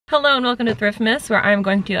Hello and welcome to Thriftmas, where I'm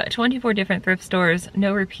going to 24 different thrift stores,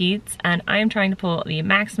 no repeats, and I am trying to pull the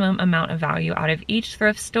maximum amount of value out of each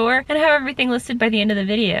thrift store and have everything listed by the end of the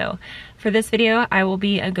video. For this video, I will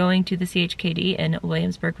be going to the CHKD in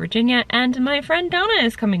Williamsburg, Virginia, and my friend Donna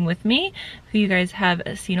is coming with me, who you guys have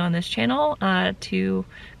seen on this channel, to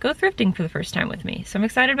go thrifting for the first time with me. So I'm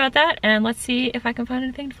excited about that, and let's see if I can find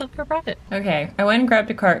anything to flip for a profit. Okay, I went and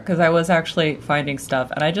grabbed a cart because I was actually finding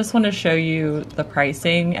stuff, and I just want to show you the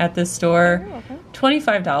pricing at this store.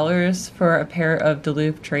 $25 for a pair of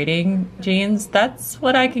Duluth trading jeans. That's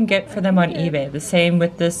what I can get for them on eBay. The same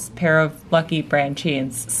with this pair of Lucky brand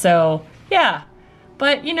jeans. So yeah,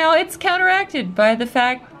 but you know, it's counteracted by the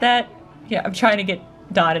fact that, yeah, I'm trying to get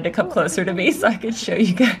Donna to come closer to me so I can show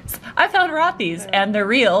you guys. I found Rothy's and they're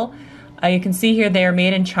real. You can see here they are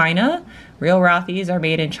made in China. Real Rothy's are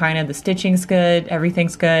made in China. The stitching's good,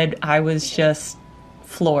 everything's good. I was just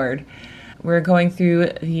floored. We're going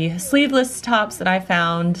through the sleeveless tops that I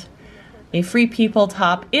found. A Free People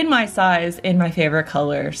top in my size, in my favorite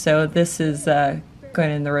color. So this is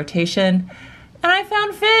going in the rotation. And I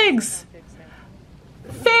found figs!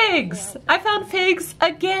 Figs! I found figs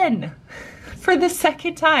again! For the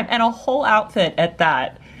second time, and a whole outfit at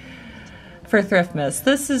that. For Thriftmas.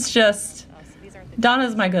 This is just...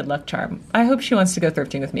 Donna's my good luck charm. I hope she wants to go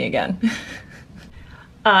thrifting with me again.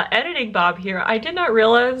 Editing Bob here. I did not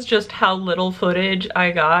realize just how little footage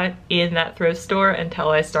I got in that thrift store until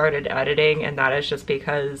I started editing, and that is just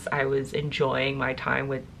because I was enjoying my time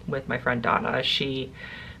with my friend Donna. She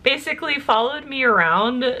basically followed me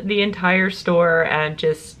around the entire store and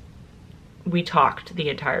just, we talked the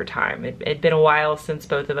entire time. It'd been a while since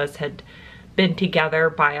both of us had been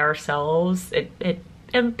together by ourselves. It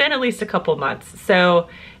had been at least a couple months. So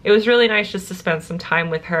it was really nice just to spend some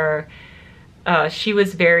time with her. She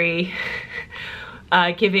was very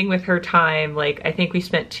giving with her time. Like, I think we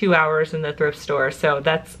spent 2 hours in the thrift store. So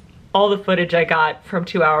that's all the footage I got from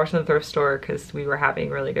 2 hours in the thrift store because we were having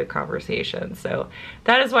really good conversations. So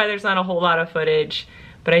that is why there's not a whole lot of footage,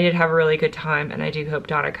 but I did have a really good time, and I do hope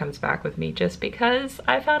Donna comes back with me just because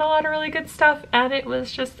I found a lot of really good stuff and it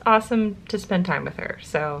was just awesome to spend time with her.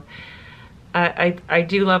 So I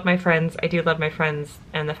do love my friends. I do love my friends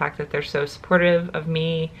and the fact that they're so supportive of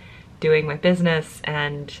me doing my business,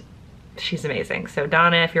 and she's amazing. So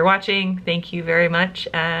Donna, if you're watching, thank you very much,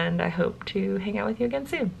 and I hope to hang out with you again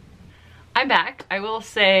soon. I'm back. I will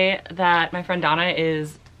say that my friend Donna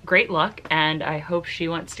is great luck, and I hope she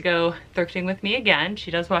wants to go thrifting with me again. She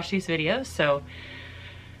does watch these videos, so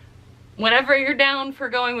whenever you're down for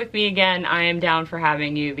going with me again, I am down for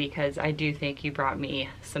having you because I do think you brought me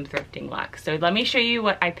some thrifting luck. So let me show you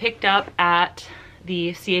what I picked up at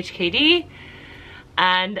the CHKD,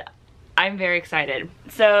 and I'm very excited.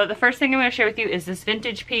 So the first thing I'm going to share with you is this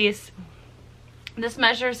vintage piece. This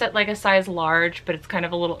measures at like a size large, but it's kind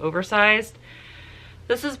of a little oversized.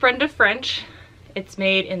 This is Brenda French. It's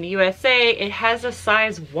made in the USA. It has a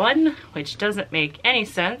size 1, which doesn't make any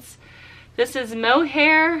sense. This is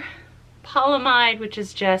mohair, polyamide, which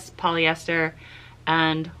is just polyester,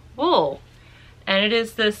 and wool. And it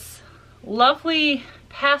is this lovely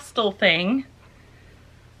pastel thing.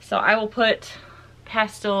 So I will put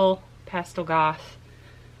pastel goth,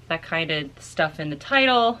 that kind of stuff in the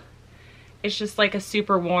title. It's just like a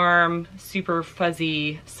super warm, super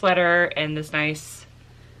fuzzy sweater in this nice,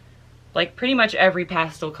 like pretty much every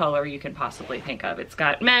pastel color you can possibly think of. It's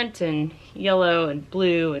got mint and yellow and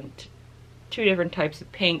blue and 2 different types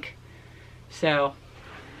of pink. So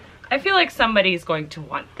I feel like somebody's going to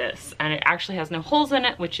want this, and it actually has no holes in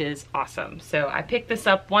it, which is awesome. So I picked this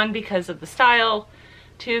up, 1, because of the style,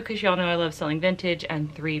 2, because y'all know I love selling vintage,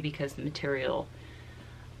 and 3, because the material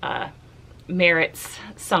merits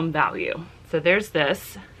some value. So there's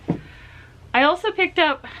this. I also picked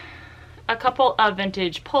up a couple of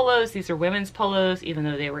vintage polos. These are women's polos, even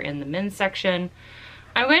though they were in the men's section.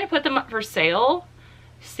 I'm going to put them up for sale,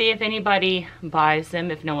 see if anybody buys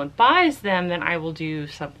them. If no one buys them, then I will do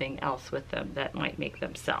something else with them that might make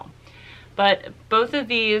them sell. But both of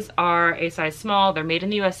these are a size small. They're made in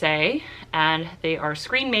the USA, and they are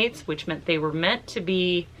screen mates, which meant they were meant to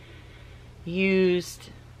be used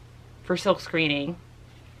for silk screening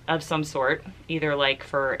of some sort, either like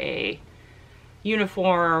for a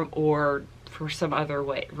uniform or for some other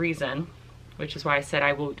reason, which is why I said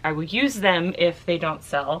I will use them if they don't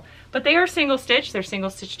sell. But they are single stitch. They're single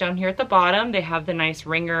stitch down here at the bottom. They have the nice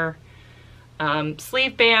ringer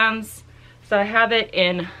sleeve bands. So I have it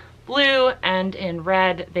in blue and in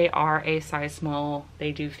red. They are a size small.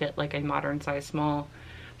 They do fit like a modern size small.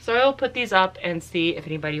 So I'll put these up and see if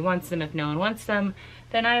anybody wants them. If no one wants them,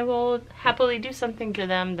 then I will happily do something to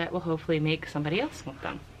them that will hopefully make somebody else want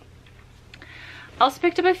them. I also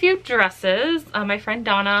picked up a few dresses. My friend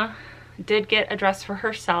Donna did get a dress for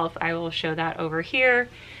herself. I will show that over here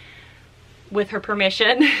with her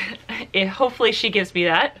permission. Hopefully she gives me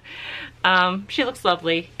that. She looks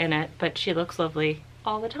lovely in it, but she looks lovely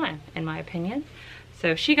all the time, in my opinion.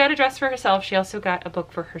 So she got a dress for herself. She also got a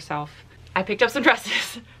book for herself. I picked up some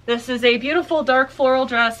dresses. This is a beautiful dark floral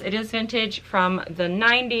dress. It is vintage from the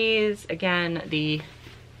 90s. Again, the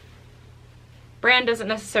brand doesn't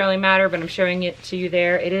necessarily matter, but I'm showing it to you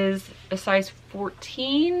there. It is a size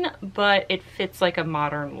 14, but it fits like a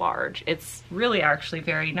modern large. It's really actually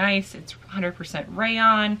very nice. It's 100%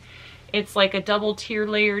 rayon. It's like a double tier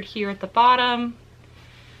layered here at the bottom.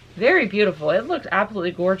 Very beautiful. It looked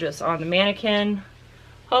absolutely gorgeous on the mannequin.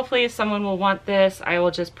 Hopefully if someone will want this, I will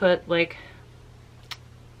just put like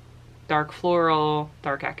dark floral,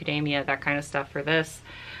 dark academia, that kind of stuff for this.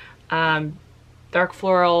 Dark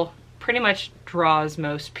floral pretty much draws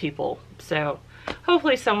most people, so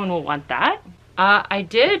hopefully someone will want that. I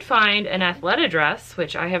did find an Athleta dress,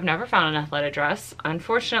 which I have never found an Athleta dress.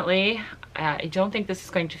 Unfortunately, I don't think this is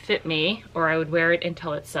going to fit me, or I would wear it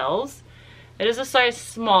until it sells. It is a size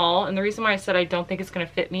small, and the reason why I said I don't think it's going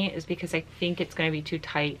to fit me is because I think it's going to be too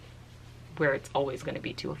tight where it's always going to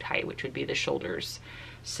be too tight, which would be the shoulders.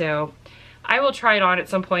 So I will try it on at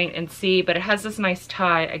some point and see, but it has this nice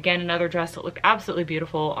tie. Again, another dress that looked absolutely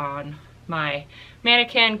beautiful on my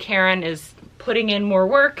mannequin. Karen is putting in more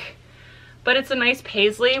work, but it's a nice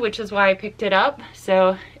paisley, which is why I picked it up.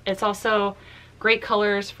 So it's also great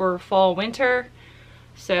colors for fall, winter.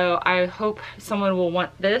 So I hope someone will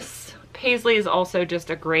want this. Paisley is also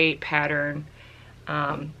just a great pattern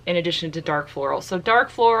in addition to dark floral. So dark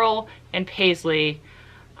floral and paisley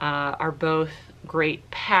are both great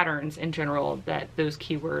patterns in general that those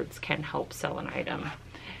keywords can help sell an item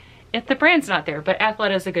if the brand's not there, but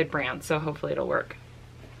Athleta is a good brand, so hopefully it'll work.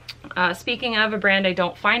 Speaking of a brand I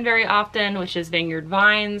don't find very often, which is Vineyard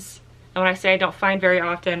Vines. And when I say I don't find very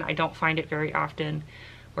often, I don't find it very often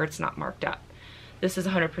where it's not marked up. This is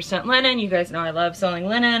 100% linen. You guys know I love selling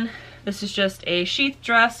linen. This is just a sheath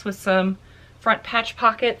dress with some front patch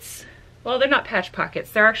pockets. Well, they're not patch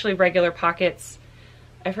pockets. They're actually regular pockets.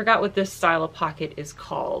 I forgot what this style of pocket is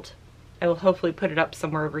called. I will hopefully put it up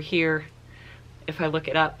somewhere over here if I look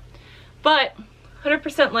it up. But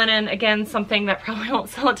 100% linen, again, something that probably won't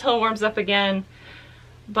sell until it warms up again.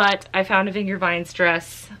 But I found a Vineyard Vines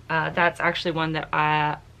dress. That's actually one that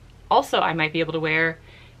I might be able to wear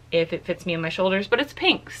if it fits me on my shoulders, but it's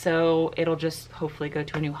pink, so it'll just hopefully go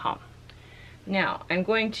to a new home. Now, I'm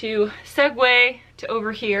going to segue to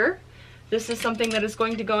over here. This is something that is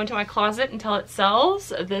going to go into my closet until it sells.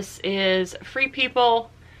 This is Free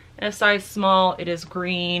People in a size small. It is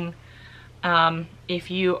green.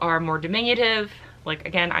 If you are more diminutive, like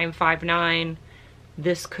again, I'm 5'9",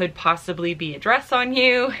 this could possibly be a dress on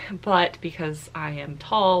you, but because I am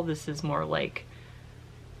tall, this is more like,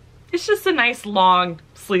 it's just a nice long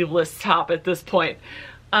sleeveless top at this point.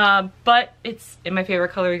 But it's in my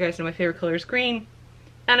favorite color. You guys know my favorite color is green,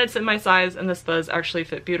 and it's in my size, and this does actually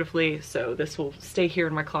fit beautifully, so this will stay here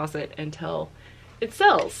in my closet until it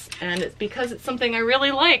sells. And it's because it's something I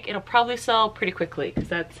really like, it'll probably sell pretty quickly, because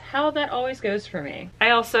that's how that always goes for me.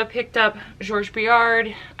 I also picked up Georges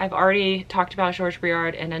Briard. I've already talked about Georges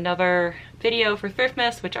Briard in another video for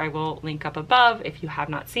Thriftmas, which I will link up above if you have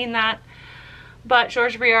not seen that. But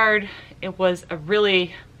Georges Briard, it was a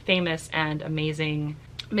really famous and amazing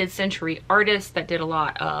mid-century artist that did a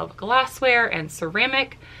lot of glassware and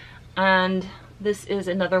ceramic, and this is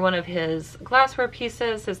another one of his glassware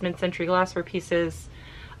pieces, his mid-century glassware pieces.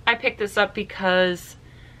 I picked this up because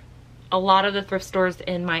a lot of the thrift stores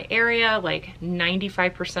in my area, like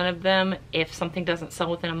 95% of them, if something doesn't sell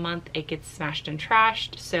within a month, it gets smashed and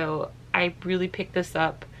trashed. So I really picked this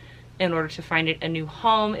up in order to find it a new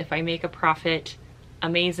home. If I make a profit,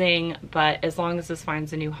 amazing, but as long as this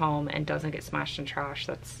finds a new home and doesn't get smashed and trashed,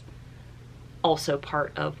 that's also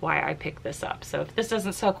part of why I picked this up. So if this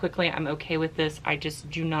doesn't sell quickly, I'm okay with this. I just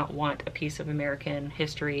do not want a piece of American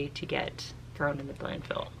history to get thrown in the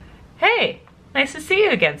landfill. Hey, nice to see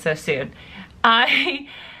you again so soon. I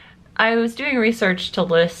was doing research to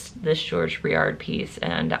list this Georges Briard piece,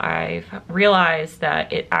 and I've realized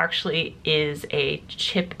that it actually is a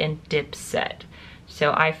chip and dip set.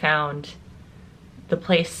 So I found the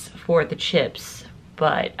place for the chips,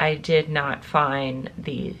 but I did not find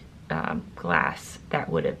the glass that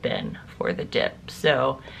would have been for the dip.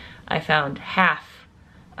 So I found half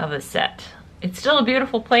of a set. It's still a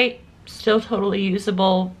beautiful plate, still totally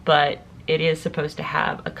usable, but it is supposed to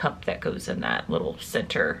have a cup that goes in that little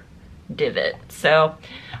center divot. So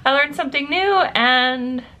I learned something new,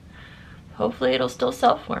 and hopefully it'll still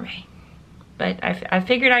sell for me. But I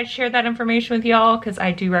figured I'd share that information with y'all because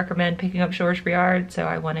I do recommend picking up Shoresby Yard, so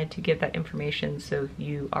I wanted to give that information so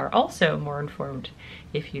you are also more informed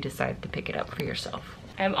if you decide to pick it up for yourself.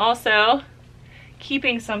 I'm also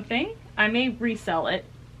keeping something. I may resell it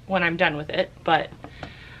when I'm done with it, but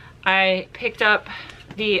I picked up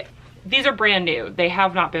these are brand new. They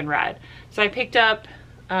have not been read. So I picked up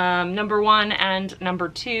number 1 and number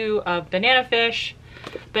 2 of Banana Fish.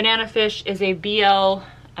 Banana Fish is a BL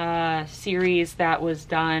series that was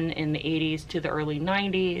done in the 80s to the early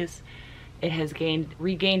 90s. It has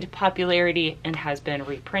regained popularity and has been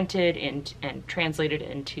reprinted and translated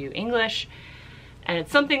into English. And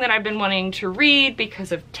it's something that I've been wanting to read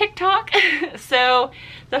because of TikTok. So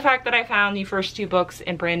the fact that I found the first 2 books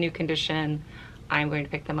in brand new condition, I'm going to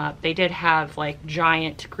pick them up. They did have like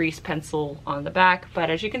giant grease pencil on the back, but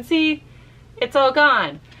as you can see, it's all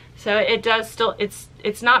gone. So it does still,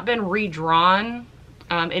 it's not been redrawn.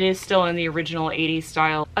 It is still in the original 80s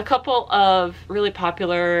style. A couple of really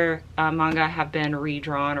popular manga have been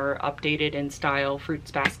redrawn or updated in style.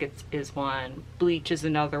 Fruits Baskets is one. Bleach is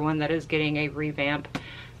another one that is getting a revamp.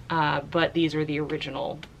 But these are the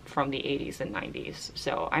original from the 80s and 90s.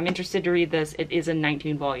 So I'm interested to read this. It is a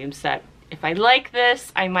 19 volume set. If I like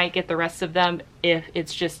this, I might get the rest of them. If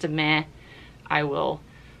it's just a meh, I will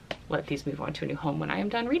let these move on to a new home when I am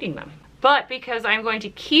done reading them. But because I'm going to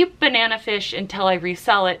keep Banana Fish until I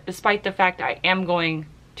resell it, despite the fact I am going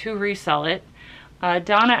to resell it,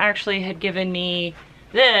 Donna actually had given me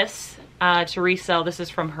this to resell. This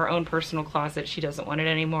is from her own personal closet. She doesn't want it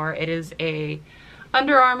anymore. It is a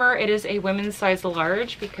Under Armour. It is a women's size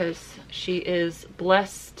large because she is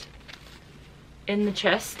blessed in the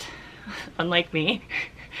chest, unlike me.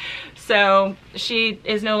 So she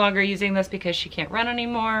is no longer using this because she can't run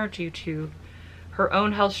anymore due to her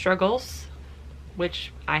own health struggles,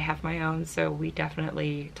 which I have my own, so we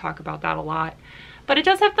definitely talk about that a lot. But it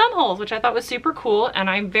does have thumb holes, which I thought was super cool, and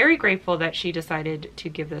I'm very grateful that she decided to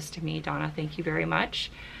give this to me. Donna, thank you very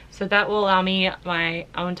much. So that will allow me my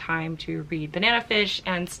own time to read Banana Fish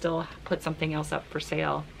and still put something else up for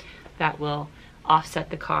sale that will offset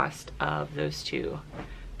the cost of those 2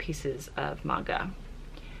 pieces of manga.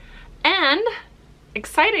 And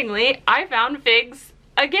excitingly, I found figs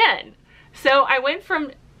again. So I went from,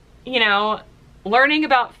 you know, learning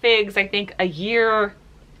about figs, I think a year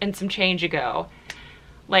and some change ago,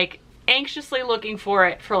 like anxiously looking for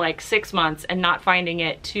it for like 6 months and not finding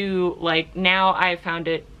it, to like now I've found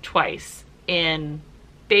it twice in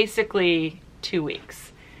basically 2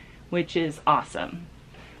 weeks, which is awesome.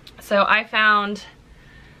 So I found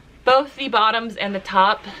both the bottoms and the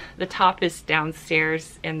top. The top is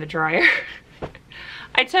downstairs in the dryer.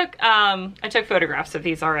 I took photographs of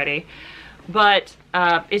these already, but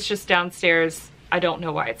it's just downstairs. I don't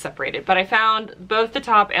know why it's separated, but I found both the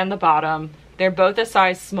top and the bottom. They're both a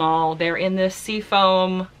size small. They're in this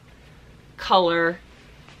seafoam color,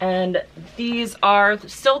 and these are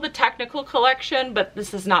still the technical collection, but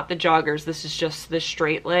this is not the joggers. This is just the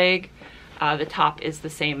straight leg. The top is the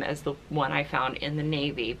same as the one I found in the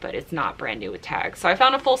navy, but it's not brand new with tags. So I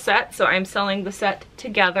found a full set, so I'm selling the set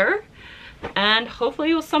together, and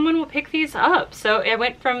hopefully someone will pick these up. So it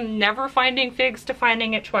went from never finding figs to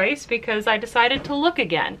finding it twice because I decided to look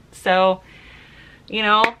again. So, you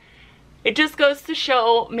know, it just goes to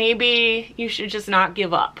show maybe you should just not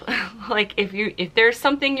give up. Like if there's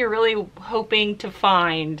something you're really hoping to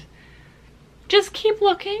find, just keep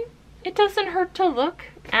looking. It doesn't hurt to look,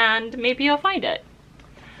 and maybe you'll find it.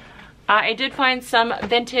 I did find some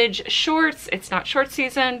vintage shorts. It's not short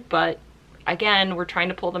season, but again, we're trying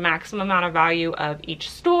to pull the maximum amount of value of each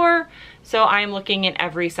store, so I'm looking in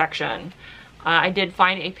every section. I did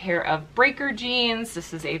find a pair of Breaker jeans.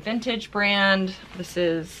 This is a vintage brand. This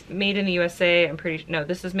is made in the USA. No,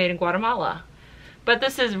 this is made in Guatemala. But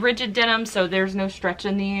this is rigid denim, so there's no stretch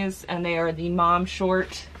in these, and they are the mom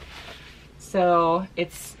short. So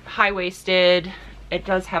it's high-waisted. It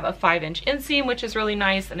does have a 5-inch inseam, which is really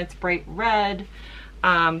nice, and it's bright red.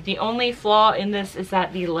 The only flaw in this is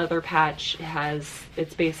that the leather patch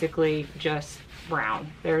it's basically just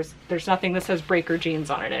brown. There's nothing that says Breaker jeans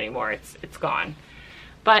on it anymore. It's gone.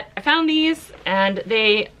 But I found these, and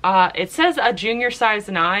it says a junior size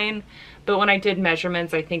 9, but when I did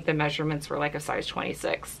measurements, I think the measurements were like a size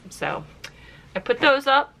 26. So I put those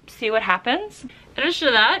up, see what happens. In addition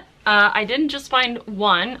to that, I didn't just find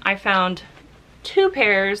one, I found 2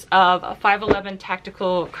 pairs of 511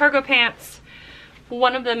 tactical cargo pants.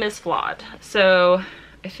 One of them is flawed, so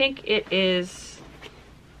I think it is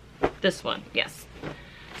this one, yes.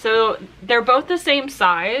 So they're both the same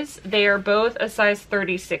size. They are both a size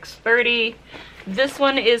 36-30. This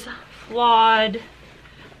one is flawed.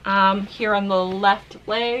 Here on the left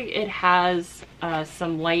leg, it has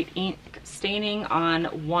some light ink staining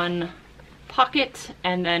on one pocket,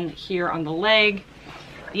 and then here on the leg,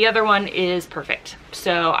 the other one is perfect.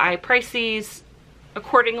 So I price these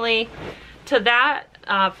accordingly to that.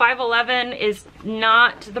 511 is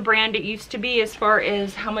not the brand it used to be as far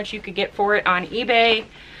as how much you could get for it on eBay,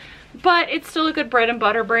 but it's still a good bread and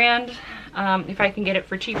butter brand if I can get it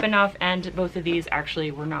for cheap enough, and both of these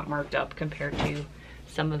actually were not marked up compared to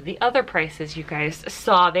some of the other prices you guys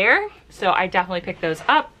saw there. So I definitely picked those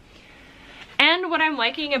up. And what I'm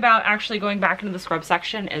liking about actually going back into the scrub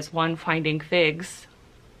section is, one, finding figs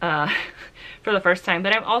for the first time,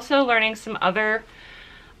 but I'm also learning some other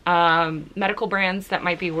medical brands that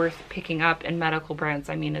might be worth picking up. And medical brands,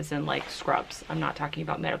 I mean as in like scrubs. I'm not talking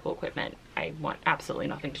about medical equipment. I want absolutely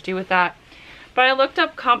nothing to do with that. But I looked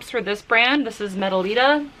up comps for this brand. This is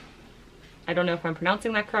Metalita. I don't know if I'm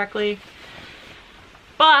pronouncing that correctly,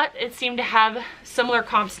 but it seemed to have similar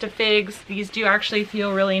comps to figs. These do actually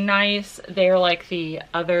feel really nice. They're like the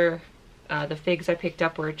other, the figs I picked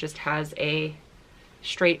up where it just has a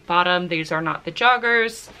straight bottom. These are not the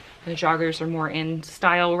joggers. The joggers are more in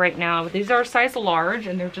style right now. These are size large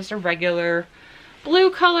and they're just a regular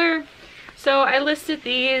blue color. So I listed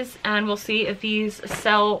these and we'll see if these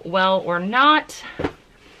sell well or not.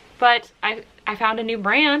 But I found a new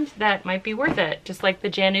brand that might be worth it. Just like the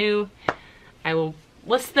Janu, I will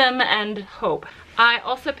list them and hope. I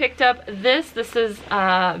also picked up this. This is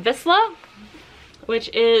Visla, which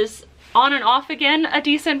is on and off again a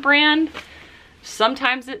decent brand.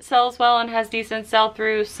 Sometimes it sells well and has decent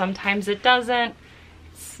sell-through, sometimes it doesn't.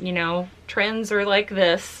 It's, you know, trends are like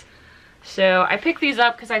this. So I picked these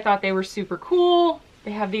up because I thought they were super cool.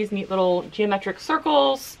 They have these neat little geometric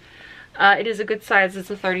circles. It is a good size. It's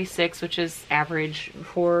a 36, which is average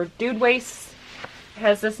for dude waists. It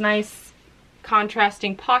has this nice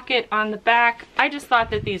contrasting pocket on the back. I just thought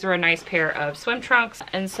that these were a nice pair of swim trunks,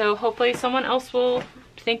 and so hopefully someone else will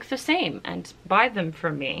think the same and buy them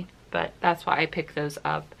from me. But that's why I picked those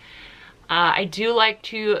up. I do like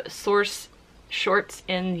to source shorts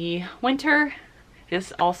in the winter.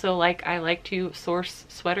 Just also like I like to source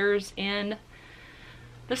sweaters in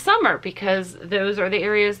the summer because those are the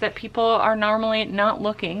areas that people are normally not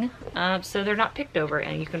looking. So they're not picked over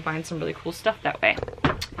and you can find some really cool stuff that way.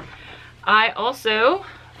 I also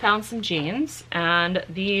found some jeans, and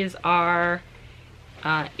these are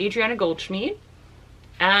Adriana Goldschmied,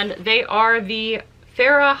 and they are the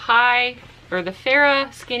Farrah high, or the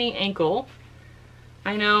Farrah skinny ankle.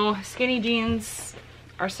 I know skinny jeans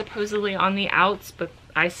are supposedly on the outs, but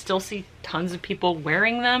I still see tons of people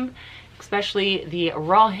wearing them, especially the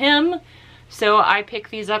raw hem. So I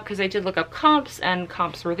picked these up because I did look up comps, and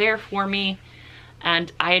comps were there for me.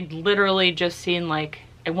 And I had literally just seen, like,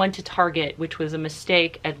 I went to Target, which was a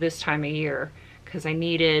mistake at this time of year because I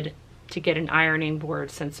needed to get an ironing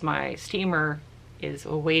board since my steamer is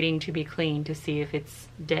waiting to be cleaned to see if it's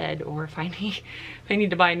dead or if I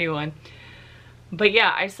need to buy a new one. But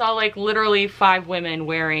yeah, I saw like literally 5 women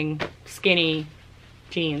wearing skinny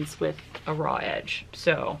jeans with a raw edge.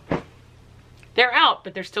 So they're out,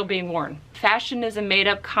 but they're still being worn. Fashion is a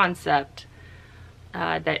made-up concept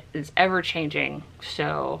that is ever changing.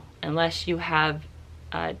 So unless you have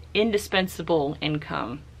an indispensable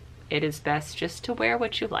income, it is best just to wear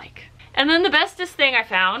what you like. And then the bestest thing I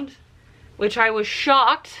found, which I was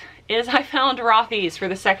shocked, is I found Rothy's for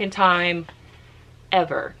the second time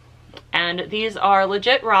ever. And these are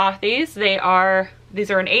legit Rothy's. These are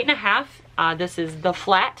an 8.5. This is the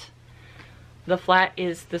flat. The flat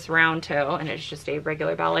is this round toe, and it's just a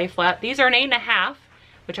regular ballet flat. These are an 8.5,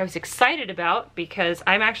 which I was excited about because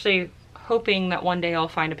I'm actually hoping that one day I'll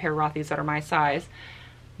find a pair of Rothy's that are my size.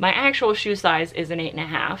 My actual shoe size is an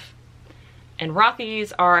 8.5, and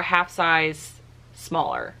Rothy's are a half size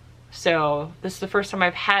smaller. So this is the first time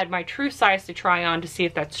I've had my true size to try on to see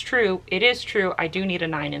if that's true. It is true. I do need a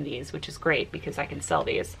 9 in these, which is great because I can sell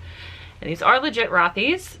these. And these are legit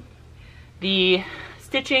Rothy's. The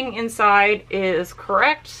stitching inside is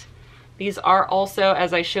correct. These are also,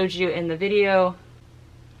 as I showed you in the video,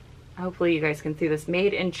 hopefully you guys can see this,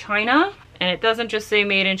 made in China. And it doesn't just say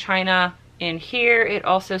made in China in here, it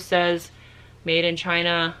also says made in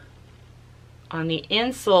China on the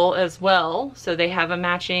insole as well. So they have a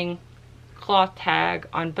matching cloth tag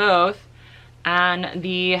on both, and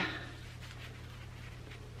the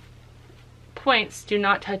points do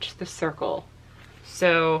not touch the circle.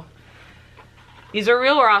 So these are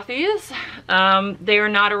real Rothy's. They are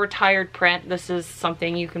not a retired print. This is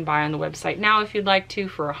something you can buy on the website now if you'd like to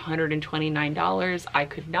for $129. I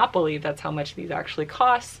could not believe that's how much these actually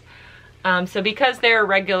cost. So because they're a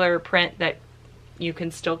regular print that you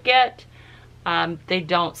can still get. They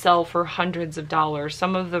don't sell for hundreds of dollars.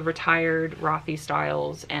 Some of the retired Rothy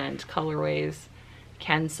styles and colorways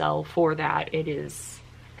can sell for that. It is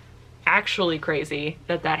actually crazy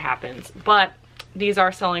that that happens, but these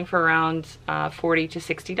are selling for around $40 to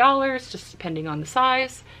 $60, just depending on the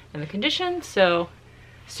size and the condition. So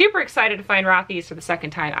super excited to find Rothys for the second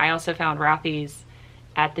time. I also found Rothys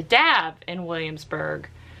at the Dab in Williamsburg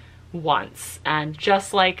once, and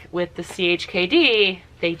just like with the CHKD,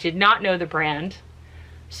 they did not know the brand,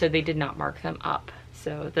 so they did not mark them up.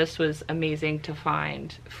 So this was amazing to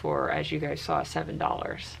find for, as you guys saw,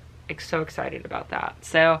 $7. Like, so excited about that.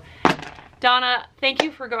 So Donna, thank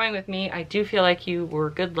you for going with me. I do feel like you were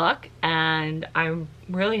good luck, and I'm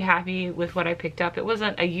really happy with what I picked up. It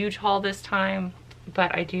wasn't a huge haul this time,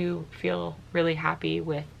 but I do feel really happy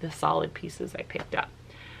with the solid pieces I picked up.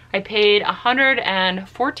 I paid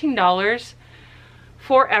 $114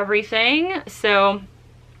 for everything. So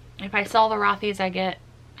if I sell the Rothys, I get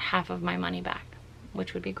half of my money back,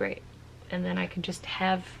 which would be great. And then I can just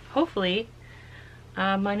have, hopefully,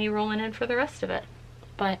 money rolling in for the rest of it.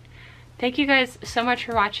 But thank you guys so much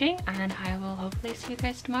for watching, and I will hopefully see you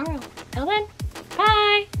guys tomorrow. Till then,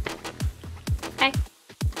 bye. Bye.